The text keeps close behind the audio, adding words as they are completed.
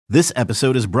This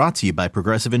episode is brought to you by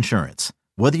Progressive Insurance.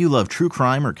 Whether you love true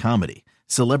crime or comedy,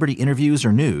 celebrity interviews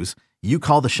or news, you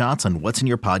call the shots on what's in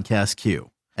your podcast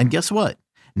queue. And guess what?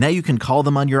 Now you can call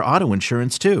them on your auto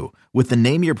insurance too with the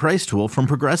Name Your Price tool from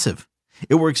Progressive.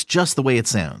 It works just the way it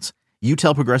sounds. You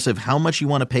tell Progressive how much you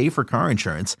want to pay for car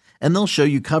insurance, and they'll show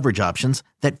you coverage options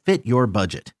that fit your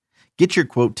budget. Get your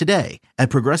quote today at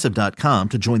Progressive.com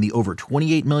to join the over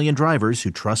 28 million drivers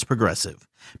who trust Progressive.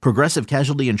 Progressive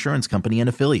Casualty Insurance Company and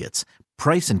Affiliates.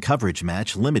 Price and coverage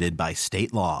match limited by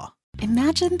state law.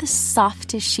 Imagine the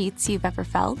softest sheets you've ever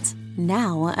felt.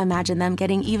 Now imagine them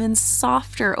getting even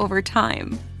softer over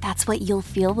time. That's what you'll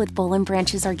feel with Boll &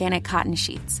 Branch's organic cotton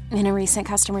sheets. In a recent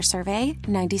customer survey,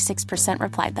 96%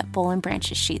 replied that Boll &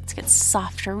 Branch's sheets get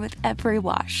softer with every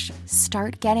wash.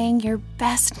 Start getting your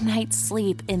best night's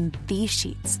sleep in these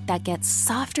sheets that get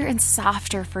softer and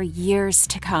softer for years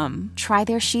to come. Try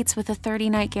their sheets with a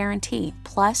 30-night guarantee,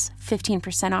 plus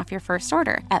 15% off your first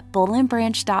order at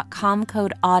bollandbranch.com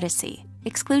code Odyssey.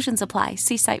 Exclusions apply.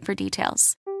 See site for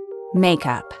details.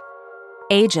 Makeup,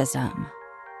 ageism,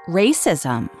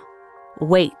 racism,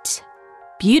 weight,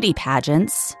 beauty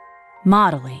pageants,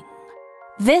 modeling.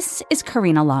 This is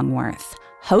Karina Longworth,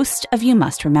 host of You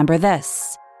Must Remember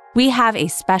This. We have a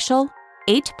special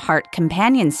 8-part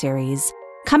companion series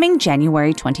coming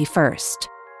January 21st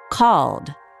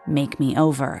called Make Me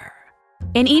Over.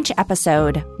 In each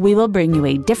episode, we will bring you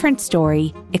a different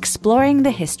story exploring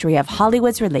the history of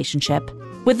Hollywood's relationship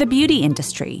with the beauty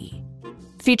industry.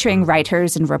 Featuring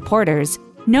writers and reporters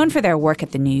known for their work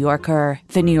at The New Yorker,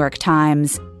 The New York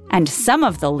Times, and some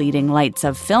of the leading lights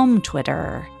of film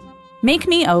Twitter. Make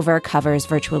Me Over covers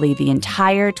virtually the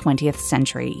entire 20th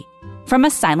century, from a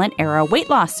silent era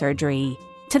weight loss surgery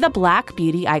to the black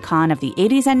beauty icon of the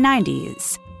 80s and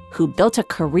 90s, who built a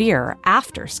career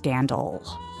after scandal.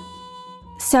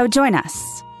 So join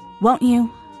us, won't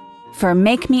you, for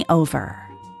Make Me Over.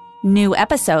 New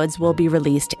episodes will be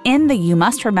released in the You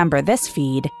Must Remember This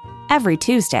feed every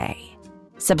Tuesday.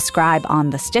 Subscribe on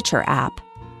the Stitcher app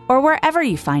or wherever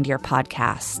you find your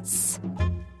podcasts.